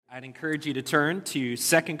I'd encourage you to turn to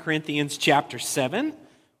 2 Corinthians chapter 7.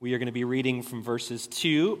 We are going to be reading from verses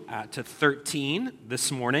 2 to 13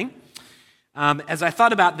 this morning. As I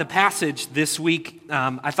thought about the passage this week,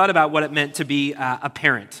 I thought about what it meant to be a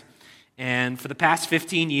parent. And for the past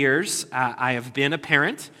 15 years, I have been a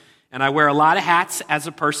parent, and I wear a lot of hats as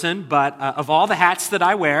a person, but of all the hats that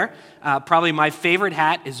I wear, probably my favorite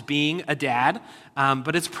hat is being a dad,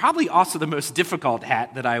 but it's probably also the most difficult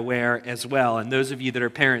hat that I wear as well. And those of you that are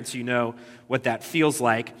parents, you know what that feels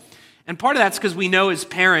like. And part of that's because we know as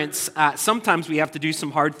parents, sometimes we have to do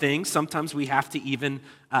some hard things. Sometimes we have to even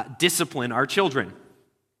discipline our children.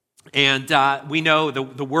 And we know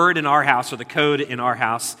the word in our house, or the code in our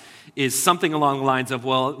house, is something along the lines of,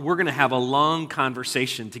 well, we're going to have a long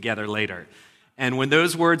conversation together later. And when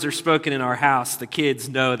those words are spoken in our house, the kids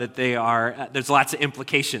know that there's lots of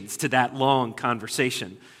implications to that long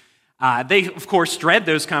conversation. They, of course, dread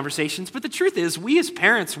those conversations, but the truth is, we as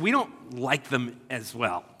parents, we don't like them as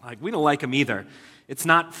well. We don't like them either. It's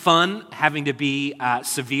not fun having to be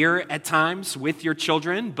severe at times with your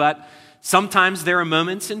children, but sometimes there are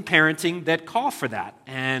moments in parenting that call for that.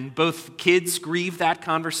 And both kids grieve that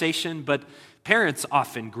conversation, but parents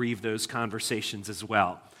often grieve those conversations as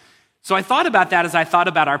well. So I thought about that as I thought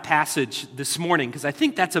about our passage this morning, because I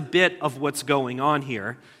think that's a bit of what's going on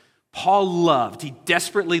here. Paul he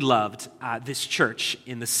desperately loved this church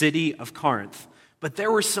in the city of Corinth, but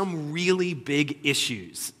there were some really big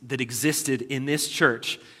issues that existed in this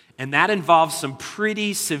church, and that involved some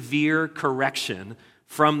pretty severe correction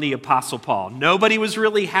from the Apostle Paul. Nobody was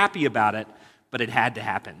really happy about it, but it had to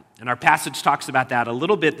happen. And our passage talks about that a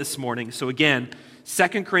little bit this morning. So again,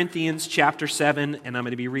 2 Corinthians chapter 7, and I'm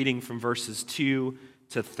going to be reading from verses 2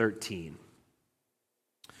 to 13.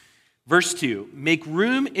 Verse 2, "Make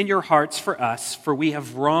room in your hearts for us, for we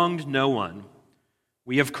have wronged no one.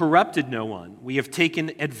 We have corrupted no one. We have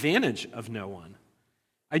taken advantage of no one.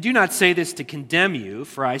 I do not say this to condemn you,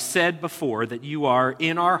 for I said before that you are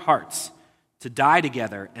in our hearts to die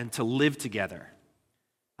together and to live together.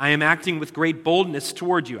 I am acting with great boldness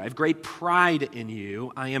toward you. I have great pride in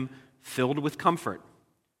you. I am filled with comfort.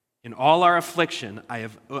 In all our affliction, I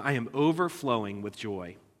am overflowing with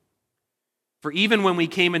joy. For even when we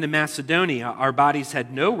came into Macedonia, our bodies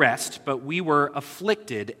had no rest, but we were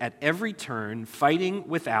afflicted at every turn, fighting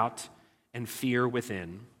without and fear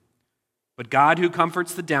within. But God, who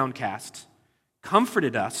comforts the downcast,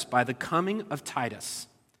 comforted us by the coming of Titus,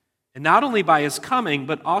 and not only by his coming,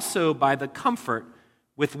 but also by the comfort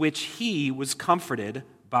with which he was comforted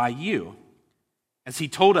by you, as he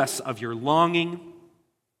told us of your longing,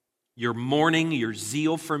 your mourning, your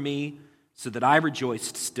zeal for me, so that I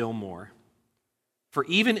rejoiced still more. For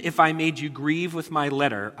even if I made you grieve with my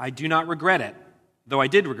letter, I do not regret it, though I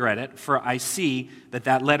did regret it, for I see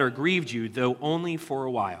that letter grieved you, though only for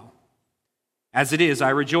a while. As it is,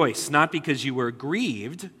 I rejoice, not because you were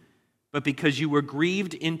grieved, but because you were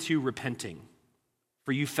grieved into repenting.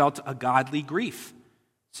 For you felt a godly grief,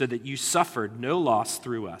 so that you suffered no loss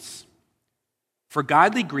through us. For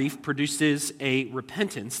godly grief produces a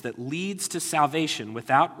repentance that leads to salvation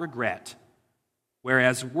without regret,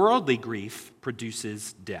 whereas worldly grief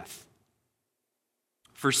produces death.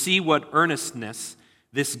 For see what earnestness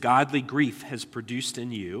this godly grief has produced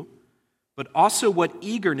in you, but also what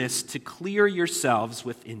eagerness to clear yourselves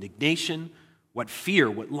with indignation, what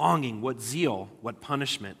fear, what longing, what zeal, what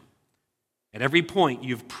punishment. At every point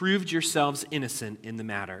you've proved yourselves innocent in the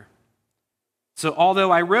matter. So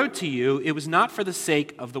although I wrote to you, it was not for the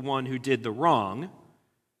sake of the one who did the wrong,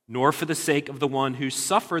 nor for the sake of the one who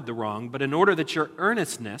suffered the wrong, but in order that your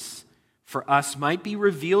earnestness for us might be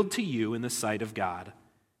revealed to you in the sight of God.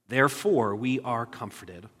 Therefore we are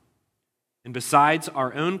comforted. And besides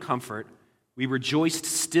our own comfort, we rejoiced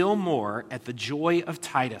still more at the joy of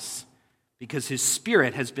Titus, because his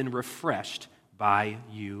spirit has been refreshed by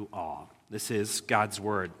you all." This is God's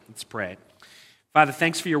word. Let's pray. Father,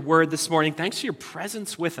 thanks for your word this morning. Thanks for your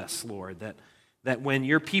presence with us, Lord, that when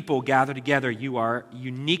your people gather together, you are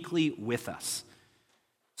uniquely with us.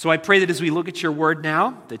 So I pray that as we look at your word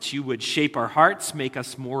now, that you would shape our hearts, make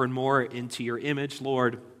us more and more into your image,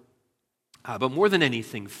 Lord. But more than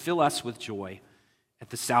anything, fill us with joy at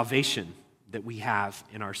the salvation that we have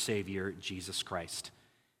in our Savior, Jesus Christ.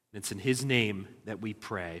 And it's in his name that we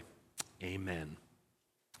pray. Amen.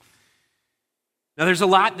 Now, there's a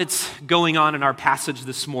lot that's going on in our passage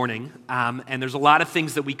this morning, and there's a lot of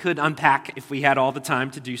things that we could unpack if we had all the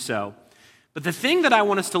time to do so. But the thing that I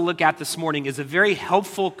want us to look at this morning is a very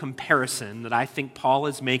helpful comparison that I think Paul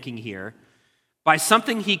is making here by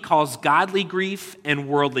something he calls godly grief and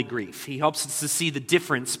worldly grief. He helps us to see the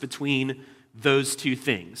difference between those two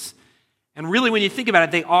things. And really, when you think about it,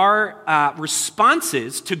 they are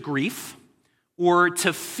responses to grief or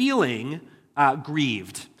to feeling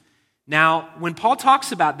grieved. Now, when Paul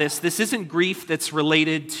talks about this isn't grief that's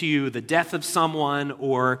related to the death of someone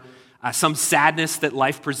or some sadness that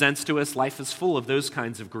life presents to us. Life is full of those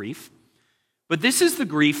kinds of grief. But this is the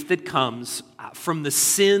grief that comes from the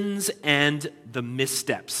sins and the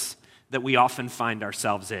missteps that we often find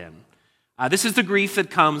ourselves in. This is the grief that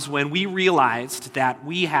comes when we realized that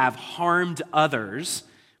we have harmed others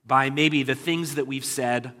by maybe the things that we've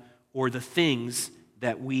said or the things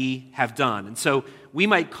that we have done. And so we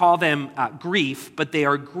might call them grief, but they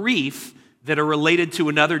are grief that are related to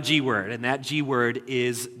another G word, and that G word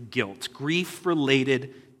is guilt. Grief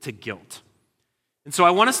related to guilt. And so I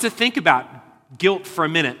want us to think about guilt for a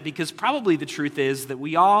minute, because probably the truth is that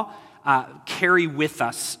we all carry with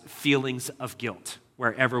us feelings of guilt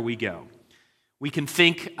wherever we go. We can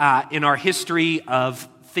think in our history of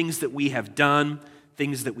things that we have done,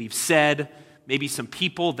 things that we've said, maybe some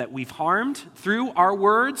people that we've harmed through our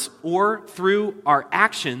words or through our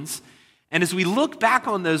actions. And as we look back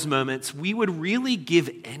on those moments, we would really give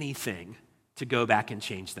anything to go back and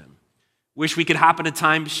change them. Wish we could hop in a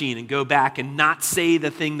time machine and go back and not say the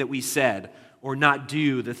thing that we said or not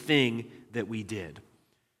do the thing that we did.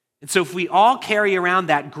 And so if we all carry around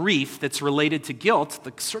that grief that's related to guilt,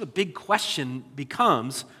 the sort of big question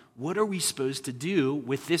becomes, what are we supposed to do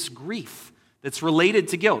with this grief that's related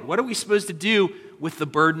to guilt? What are we supposed to do with the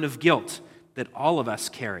burden of guilt that all of us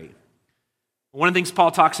carry? One of the things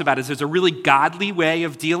Paul talks about is there's a really godly way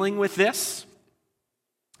of dealing with this,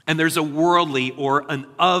 and there's a worldly or an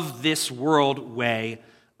of this world way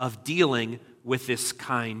of dealing with this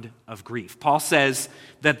kind of grief. Paul says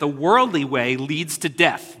that the worldly way leads to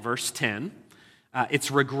death, verse 10.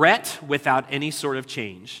 It's regret without any sort of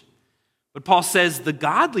change. But Paul says the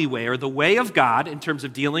godly way, or the way of God in terms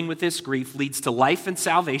of dealing with this grief, leads to life and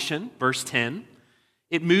salvation, verse 10.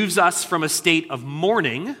 It moves us from a state of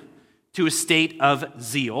mourning to a state of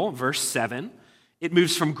zeal, verse 7. It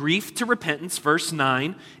moves from grief to repentance, verse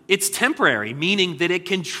 9. It's temporary, meaning that it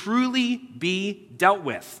can truly be dealt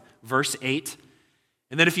with, verse 8.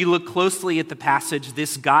 And then if you look closely at the passage,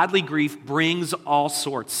 this godly grief brings all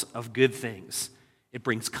sorts of good things. It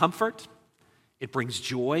brings comfort. It brings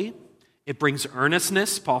joy. It brings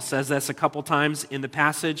earnestness. Paul says this a couple times in the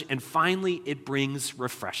passage. And finally, it brings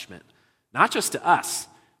refreshment, not just to us,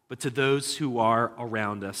 but to those who are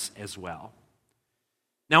around us as well.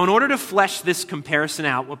 Now, in order to flesh this comparison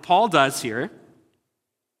out, what Paul does here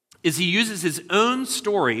is he uses his own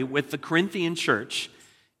story with the Corinthian church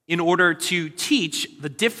in order to teach the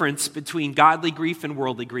difference between godly grief and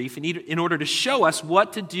worldly grief, and in order to show us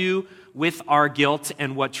what to do with our guilt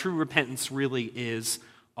and what true repentance really is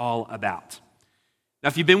all about. Now,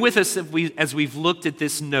 if you've been with us as we've looked at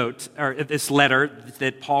this note, or at this letter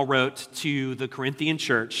that Paul wrote to the Corinthian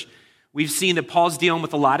church, we've seen that Paul's dealing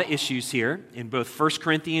with a lot of issues here in both 1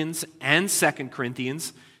 Corinthians and 2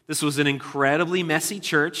 Corinthians. This was an incredibly messy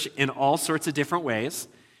church in all sorts of different ways.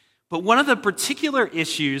 But one of the particular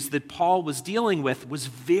issues that Paul was dealing with was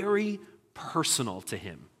very personal to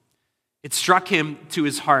him. It struck him to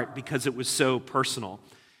his heart because it was so personal.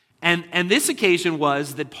 And this occasion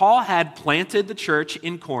was that Paul had planted the church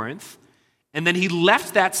in Corinth, and then he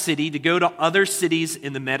left that city to go to other cities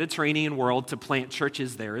in the Mediterranean world to plant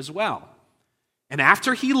churches there as well. And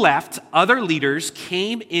after he left, other leaders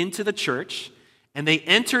came into the church, and they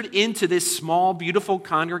entered into this small, beautiful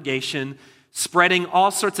congregation, spreading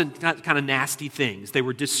all sorts of kind of nasty things. They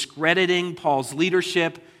were discrediting Paul's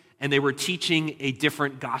leadership, and they were teaching a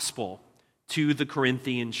different gospel to the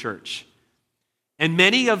Corinthian church. And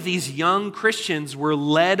many of these young Christians were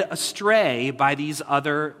led astray by these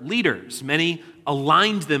other leaders. Many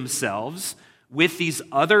aligned themselves with these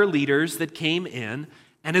other leaders that came in,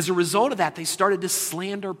 and as a result of that, they started to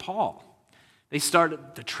slander Paul. They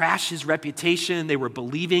started to trash his reputation. They were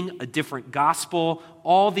believing a different gospel.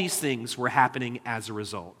 All these things were happening as a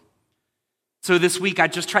result. So this week, I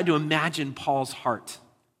just tried to imagine Paul's heart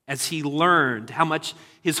as he learned how much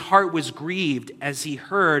his heart was grieved as he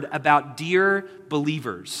heard about dear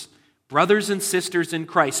believers, brothers and sisters in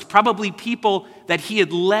Christ, probably people that he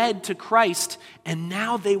had led to Christ, and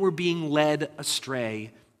now they were being led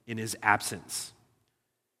astray in his absence.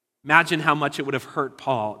 Imagine how much it would have hurt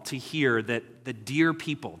Paul to hear that the dear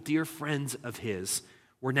people, dear friends of his,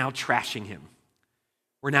 were now trashing him,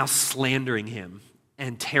 were now slandering him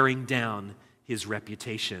and tearing down his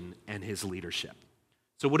reputation and his leadership.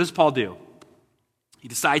 So what does Paul do? He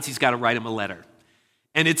decides he's got to write him a letter.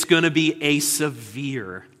 And it's going to be a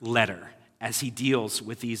severe letter as he deals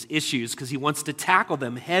with these issues because he wants to tackle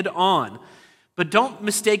them head on. But don't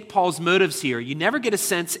mistake Paul's motives here. You never get a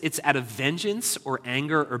sense it's out of vengeance or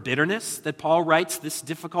anger or bitterness that Paul writes this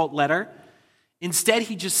difficult letter. Instead,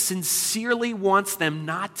 he just sincerely wants them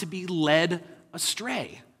not to be led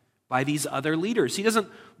astray by these other leaders. He doesn't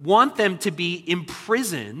want them to be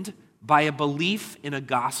imprisoned by a belief in a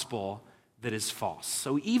gospel that is false.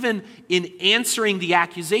 So even in answering the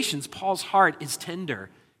accusations, Paul's heart is tender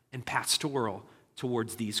and pastoral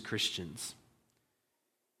towards these Christians.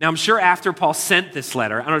 Now, I'm sure after Paul sent this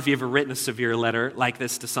letter, I don't know if you've ever written a severe letter like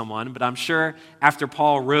this to someone, but I'm sure after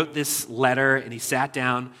Paul wrote this letter and he sat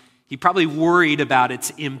down, he probably worried about its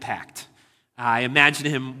impact. I imagine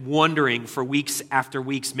him wondering for weeks after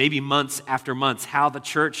weeks, maybe months after months, how the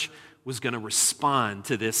church was going to respond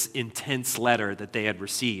to this intense letter that they had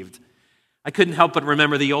received. I couldn't help but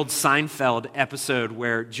remember the old Seinfeld episode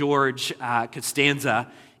where George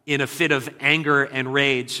Costanza, in a fit of anger and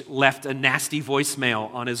rage, left a nasty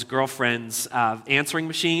voicemail on his girlfriend's answering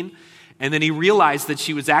machine. And then he realized that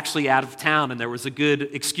she was actually out of town and there was a good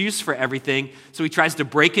excuse for everything. So he tries to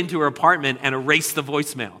break into her apartment and erase the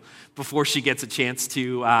voicemail before she gets a chance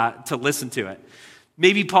to listen to it.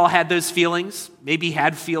 Maybe Paul had those feelings. Maybe he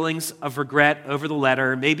had feelings of regret over the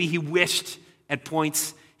letter. Maybe he wished at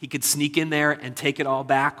points he could sneak in there and take it all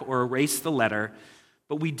back or erase the letter.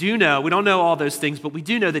 But we don't know all those things, but we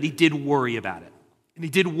do know that he did worry about it. And he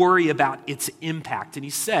did worry about its impact. And he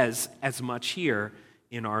says as much here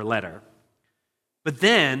in our letter. But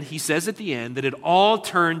then he says at the end that it all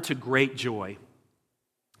turned to great joy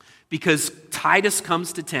because Titus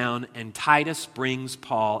comes to town and Titus brings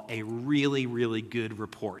Paul a really, really good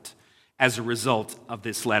report as a result of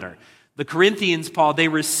this letter. The Corinthians, Paul, they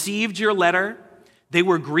received your letter. They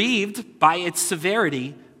were grieved by its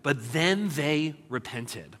severity, but then they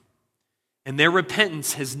repented. And their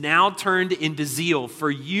repentance has now turned into zeal for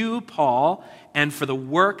you, Paul, and for the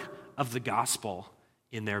work of the gospel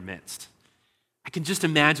in their midst. I can just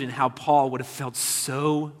imagine how Paul would have felt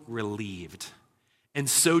so relieved and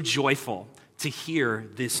so joyful to hear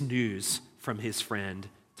this news from his friend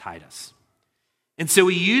Titus. And so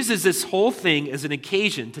he uses this whole thing as an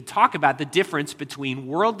occasion to talk about the difference between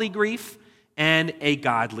worldly grief and a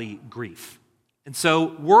godly grief. And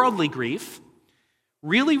so worldly grief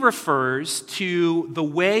really refers to the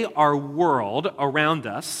way our world around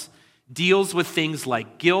us deals with things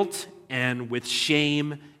like guilt and with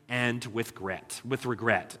shame and with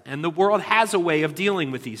regret. And the world has a way of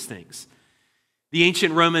dealing with these things. The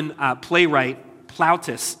ancient Roman playwright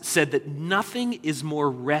Plautus said that nothing is more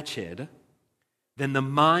wretched than the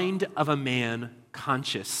mind of a man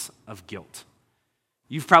conscious of guilt.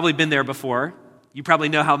 You've probably been there before. You probably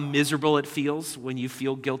know how miserable it feels when you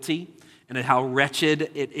feel guilty and how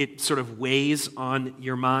wretched it sort of weighs on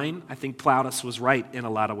your mind. I think Plautus was right in a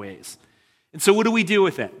lot of ways. And so what do we do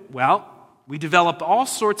with it? Well, we develop all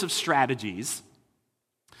sorts of strategies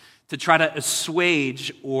to try to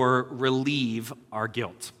assuage or relieve our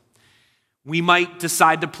guilt. We might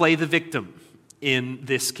decide to play the victim in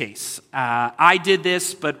this case. I did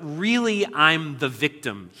this, but really I'm the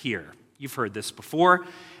victim here. You've heard this before.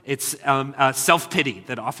 It's self-pity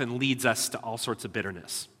that often leads us to all sorts of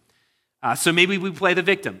bitterness. So maybe we play the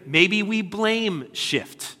victim. Maybe we blame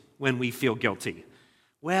shift when we feel guilty.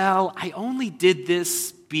 Well, I only did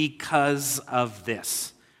this because of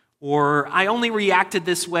this. Or I only reacted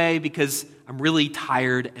this way because I'm really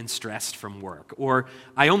tired and stressed from work. Or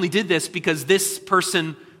I only did this because this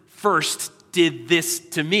person first did this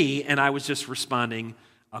to me and I was just responding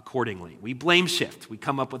accordingly. We blame shift. We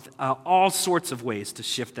come up with all sorts of ways to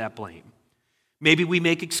shift that blame. Maybe we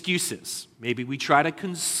make excuses. Maybe we try to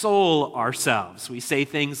console ourselves. We say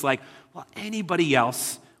things like, well, anybody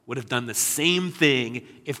else would have done the same thing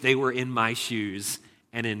if they were in my shoes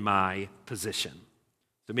and in my position.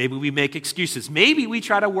 So maybe we make excuses. Maybe we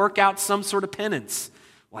try to work out some sort of penance.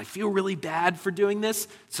 Well, I feel really bad for doing this,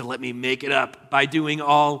 so let me make it up by doing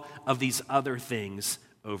all of these other things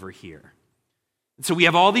over here. And so we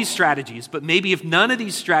have all these strategies, but maybe if none of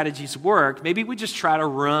these strategies work, maybe we just try to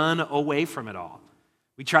run away from it all.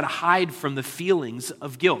 We try to hide from the feelings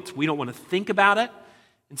of guilt. We don't want to think about it,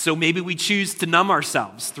 and so maybe we choose to numb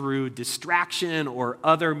ourselves through distraction or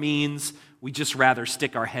other means. We just rather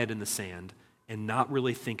stick our head in the sand and not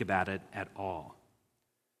really think about it at all.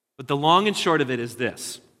 But the long and short of it is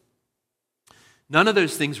this. None of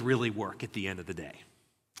those things really work at the end of the day.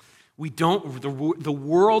 The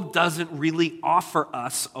world doesn't really offer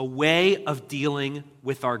us a way of dealing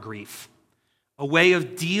with our grief, a way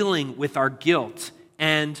of dealing with our guilt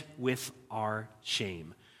and with our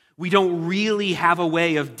shame. We don't really have a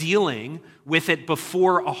way of dealing with it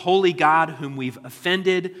before a holy God whom we've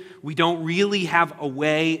offended. We don't really have a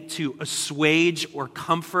way to assuage or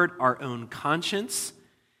comfort our own conscience.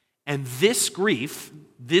 And this grief,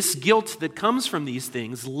 this guilt that comes from these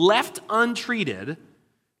things, left untreated,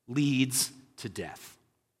 leads to death.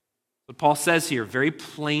 What Paul says here very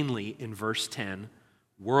plainly in verse 10,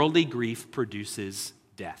 worldly grief produces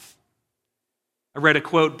death. I read a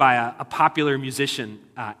quote by a popular musician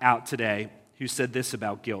out today who said this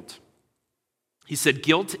about guilt. He said,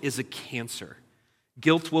 "Guilt is a cancer.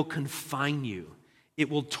 Guilt will confine you. It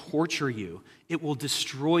will torture you. It will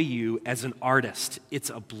destroy you as an artist. It's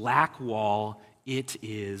a black wall. It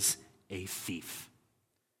is a thief."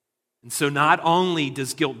 And so not only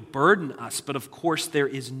does guilt burden us, but of course there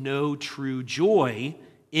is no true joy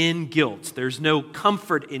in guilt. There's no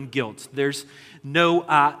comfort in guilt. There's no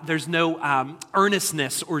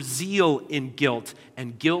earnestness or zeal in guilt.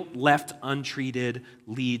 And guilt left untreated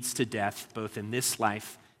leads to death, both in this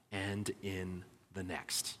life and in the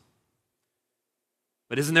next.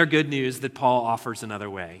 But isn't there good news that Paul offers another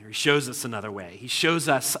way? Or he shows us another way. He shows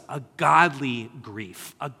us a godly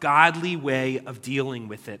grief, a godly way of dealing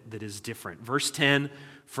with it that is different. Verse 10,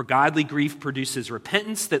 for godly grief produces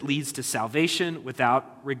repentance that leads to salvation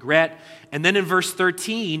without regret. And then in verse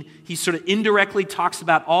 13, he sort of indirectly talks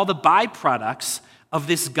about all the byproducts of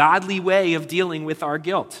this godly way of dealing with our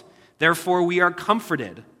guilt. Therefore, we are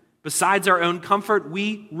comforted. Besides our own comfort,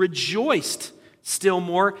 we rejoiced still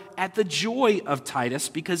more at the joy of Titus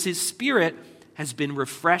because his spirit has been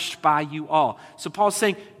refreshed by you all. So Paul's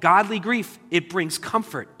saying godly grief, it brings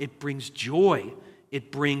comfort, it brings joy,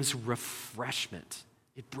 it brings refreshment.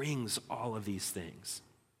 It brings all of these things.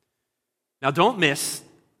 Now don't miss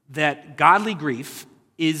that godly grief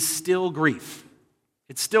is still grief.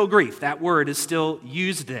 It's still grief. That word is still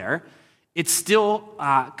used there. It still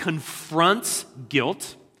confronts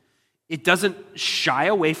guilt. It doesn't shy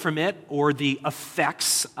away from it or the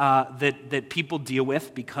effects that people deal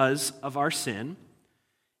with because of our sin.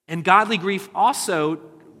 And godly grief also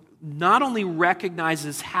not only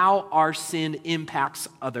recognizes how our sin impacts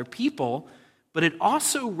other people, but it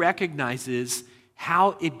also recognizes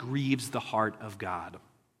how it grieves the heart of God.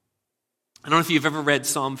 I don't know if you've ever read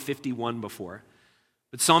Psalm 51 before,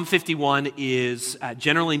 but Psalm 51 is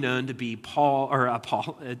generally known to be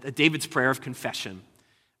David's prayer of confession.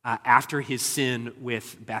 After his sin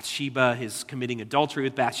with Bathsheba, his committing adultery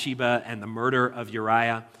with Bathsheba and the murder of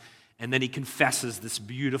Uriah. And then he confesses this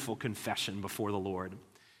beautiful confession before the Lord.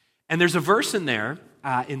 And there's a verse in there,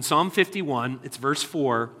 in Psalm 51, it's verse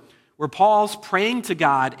 4, where Paul's praying to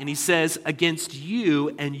God and he says, "Against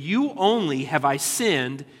you and you only have I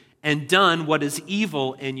sinned and done what is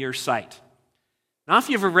evil in your sight." Now, if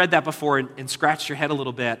you've ever read that before and scratched your head a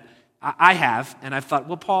little bit, I have, and I've thought,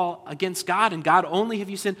 well, Paul, against God and God only have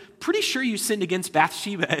you sinned? Pretty sure you sinned against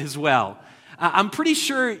Bathsheba as well. I'm pretty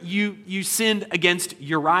sure you sinned against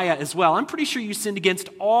Uriah as well. I'm pretty sure you sinned against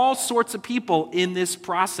all sorts of people in this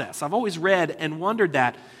process. I've always read and wondered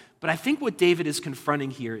that, but I think what David is confronting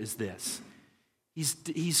here is this.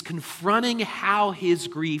 He's confronting how his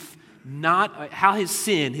grief, how his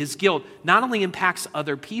sin, his guilt, not only impacts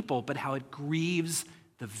other people, but how it grieves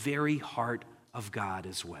the very heart of God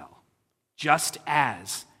as well. Just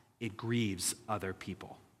as it grieves other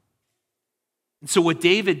people. And so what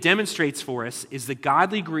David demonstrates for us is that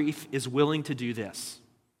godly grief is willing to do this.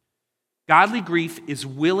 Godly grief is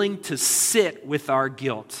willing to sit with our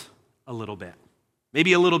guilt a little bit,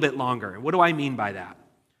 maybe a little bit longer. And what do I mean by that?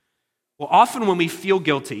 Well, often when we feel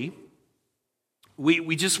guilty,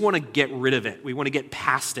 we just want to get rid of it. We want to get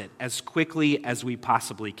past it as quickly as we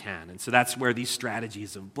possibly can. And so that's where these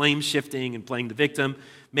strategies of blame shifting and playing the victim,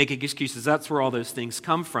 making excuses, that's where all those things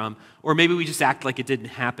come from. Or maybe we just act like it didn't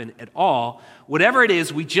happen at all. Whatever it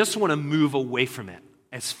is, we just want to move away from it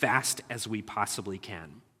as fast as we possibly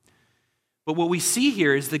can. But what we see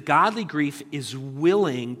here is that godly grief is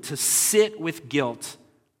willing to sit with guilt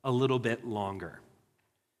a little bit longer.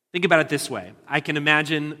 Think about it this way. I can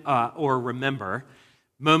imagine or remember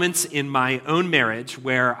moments in my own marriage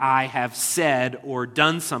where I have said or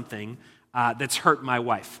done something that's hurt my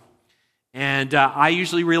wife. And I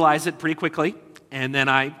usually realize it pretty quickly, and then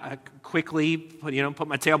I quickly put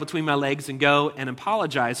my tail between my legs and go and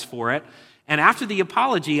apologize for it. And after the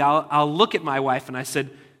apology, I'll look at my wife and I said,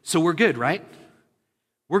 "So we're good, right?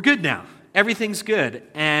 We're good now. Everything's good."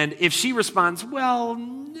 And if she responds, "Well,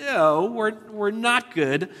 no, we're not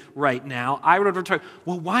good right now," I would return,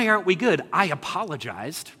 "Well, why aren't we good? I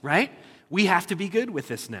apologized, right? We have to be good with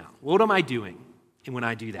this now." What am I doing when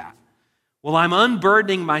I do that? Well, I'm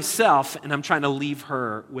unburdening myself and I'm trying to leave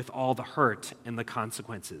her with all the hurt and the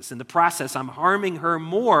consequences. In the process, I'm harming her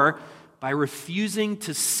more by refusing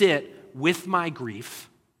to sit with my grief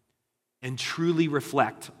and truly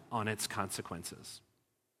reflect on its consequences.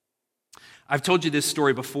 I've told you this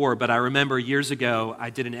story before, but I remember years ago I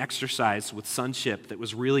did an exercise with Sonship that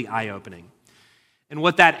was really eye-opening. And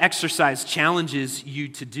what that exercise challenges you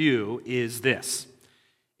to do is this.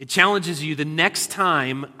 It challenges you the next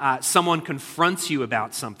time someone confronts you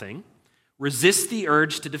about something, resist the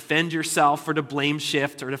urge to defend yourself or to blame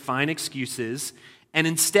shift or to find excuses, and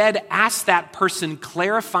instead ask that person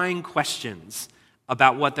clarifying questions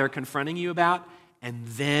about what they're confronting you about, and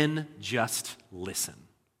then just listen.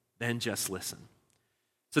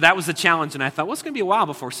 So that was the challenge, and I thought, well, it's going to be a while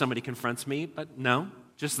before somebody confronts me, but no.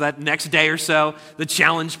 Just that next day or so, the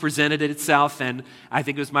challenge presented itself, and I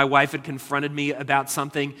think it was my wife had confronted me about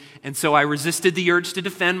something, and so I resisted the urge to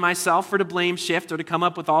defend myself or to blame shift or to come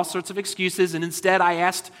up with all sorts of excuses, and instead I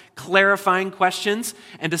asked clarifying questions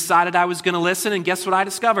and decided I was going to listen, and guess what I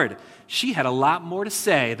discovered? She had a lot more to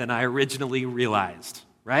say than I originally realized,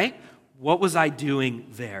 right? What was I doing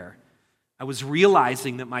there? I was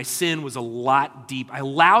realizing that my sin was a lot deep. I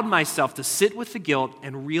allowed myself to sit with the guilt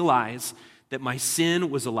and realize that my sin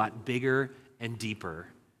was a lot bigger and deeper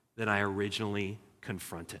than I originally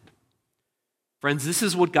confronted. Friends, this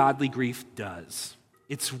is what godly grief does.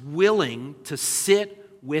 It's willing to sit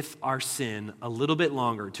with our sin a little bit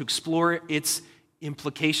longer, to explore its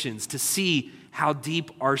implications, to see how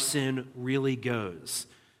deep our sin really goes.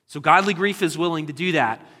 So godly grief is willing to do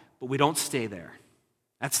that, but we don't stay there.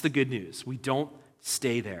 That's the good news. We don't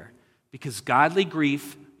stay there because godly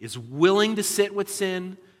grief is willing to sit with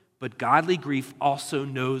sin, but godly grief also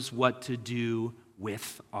knows what to do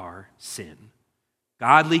with our sin.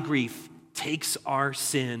 Godly grief takes our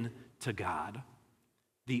sin to God,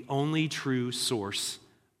 the only true source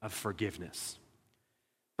of forgiveness.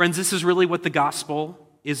 Friends, this is really what the gospel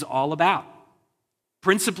is all about.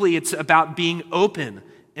 Principally, it's about being open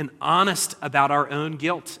and honest about our own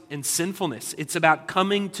guilt and sinfulness. It's about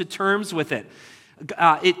coming to terms with it.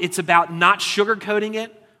 It's about not sugarcoating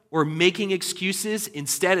it or making excuses.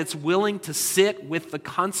 Instead, it's willing to sit with the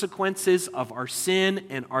consequences of our sin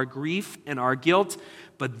and our grief and our guilt,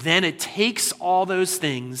 but then it takes all those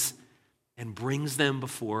things and brings them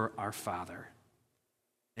before our Father.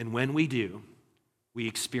 And when we do, we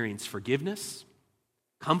experience forgiveness,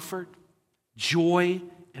 comfort, joy,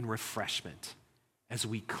 and refreshment as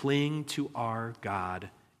we cling to our God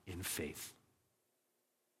in faith.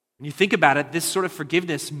 When you think about it, this sort of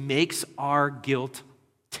forgiveness makes our guilt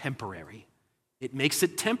temporary. It makes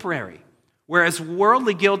it temporary. Whereas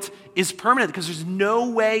worldly guilt is permanent because there's no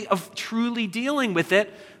way of truly dealing with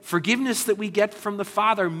it. Forgiveness that we get from the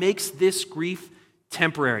Father makes this grief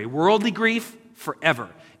temporary. Worldly grief, forever.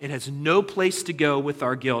 It has no place to go with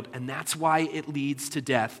our guilt, and that's why it leads to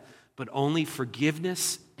death. But only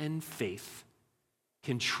forgiveness and faith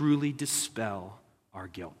can truly dispel our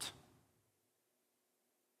guilt.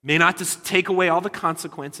 May not just take away all the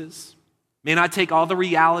consequences, may not take all the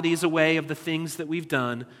realities away of the things that we've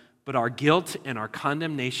done, but our guilt and our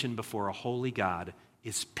condemnation before a holy God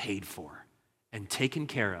is paid for and taken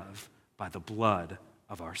care of by the blood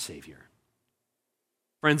of our Savior.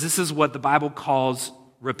 Friends, this is what the Bible calls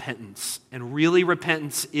repentance. And really,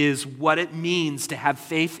 repentance is what it means to have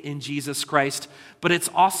faith in Jesus Christ, but it's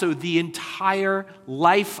also the entire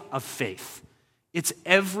life of faith. It's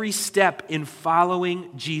every step in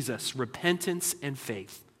following Jesus, repentance and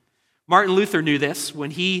faith. Martin Luther knew this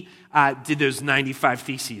when he did those 95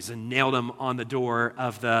 Theses and nailed them on the door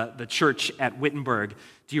of the church at Wittenberg.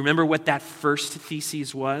 Do you remember what that first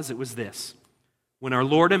thesis was? It was this: when our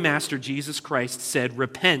Lord and Master Jesus Christ said,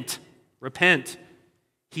 "Repent, repent,"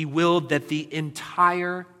 he willed that the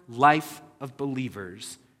entire life of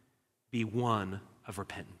believers be one of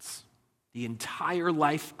repentance. The entire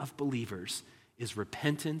life of believers is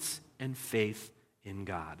repentance and faith in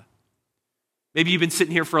God. Maybe you've been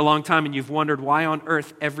sitting here for a long time and you've wondered why on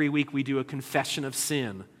earth every week we do a confession of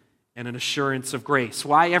sin and an assurance of grace.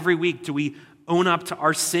 Why every week do we own up to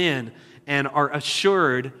our sin and are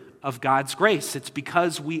assured of God's grace? It's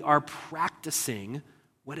because we are practicing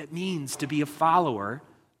what it means to be a follower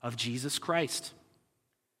of Jesus Christ.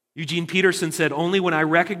 Eugene Peterson said, "Only when I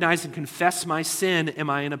recognize and confess my sin am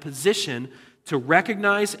I in a position to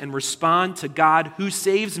recognize and respond to God who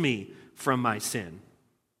saves me from my sin.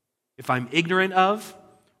 If I'm ignorant of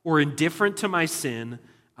or indifferent to my sin,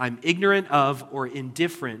 I'm ignorant of or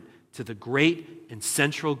indifferent to the great and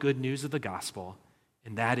central good news of the gospel,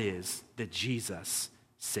 and that is that Jesus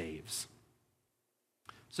saves."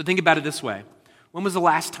 So think about it this way. When was the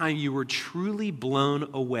last time you were truly blown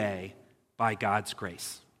away by God's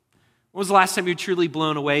grace? When was the last time you were truly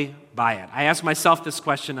blown away by it? I asked myself this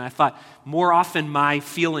question, and I thought more often my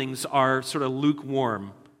feelings are sort of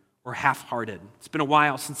lukewarm or half-hearted. It's been a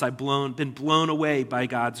while since I've been blown away by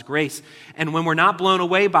God's grace. And when we're not blown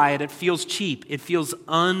away by it, it feels cheap. It feels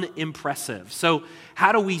unimpressive. So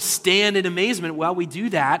how do we stand in amazement? Well, we do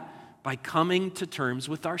that by coming to terms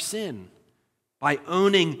with our sin, by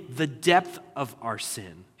owning the depth of our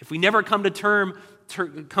sin. If we never come to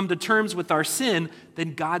terms with our sin,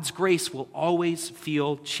 then God's grace will always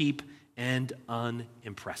feel cheap and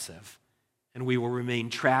unimpressive. And we will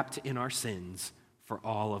remain trapped in our sins for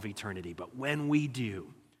all of eternity. But when we do,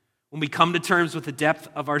 when we come to terms with the depth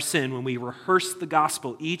of our sin, when we rehearse the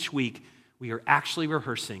gospel each week, we are actually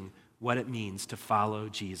rehearsing what it means to follow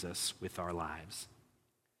Jesus with our lives.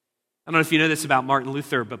 I don't know if you know this about Martin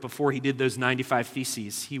Luther, but before he did those 95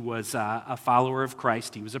 Theses, he was a follower of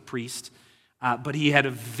Christ. He was a priest, but he had a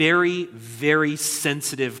very, very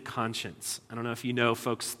sensitive conscience. I don't know if you know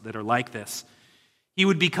folks that are like this. He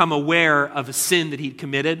would become aware of a sin that he'd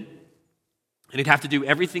committed, and he'd have to do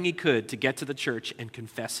everything he could to get to the church and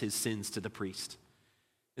confess his sins to the priest.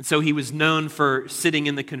 And so he was known for sitting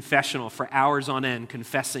in the confessional for hours on end,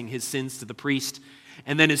 confessing his sins to the priest.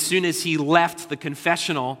 And then as soon as he left the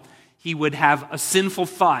confessional, he would have a sinful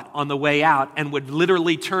thought on the way out and would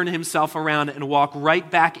literally turn himself around and walk right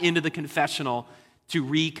back into the confessional to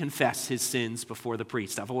re-confess his sins before the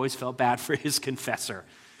priest. I've always felt bad for his confessor,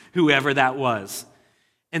 whoever that was.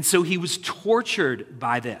 And so he was tortured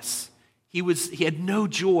by this. He had no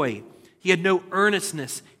joy. He had no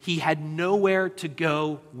earnestness. He had nowhere to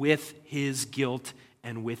go with his guilt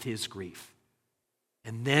and with his grief.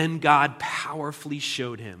 And then God powerfully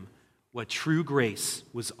showed him what true grace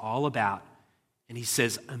was all about. And he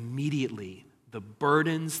says immediately the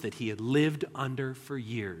burdens that he had lived under for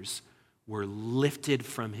years were lifted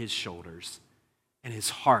from his shoulders, and his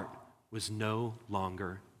heart was no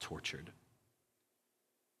longer tortured.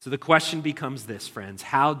 So the question becomes this, friends: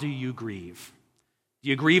 how do you grieve? Do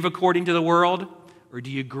you grieve according to the world, or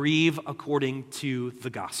do you grieve according to the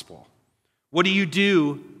gospel? What do you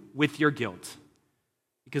do with your guilt?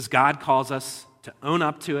 Because God calls us to own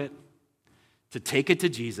up to it, to take it to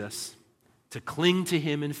Jesus, to cling to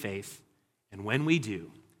him in faith, and when we do,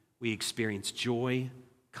 we experience joy,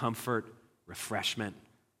 comfort, refreshment,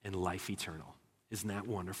 and life eternal. Isn't that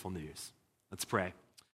wonderful news? Let's pray.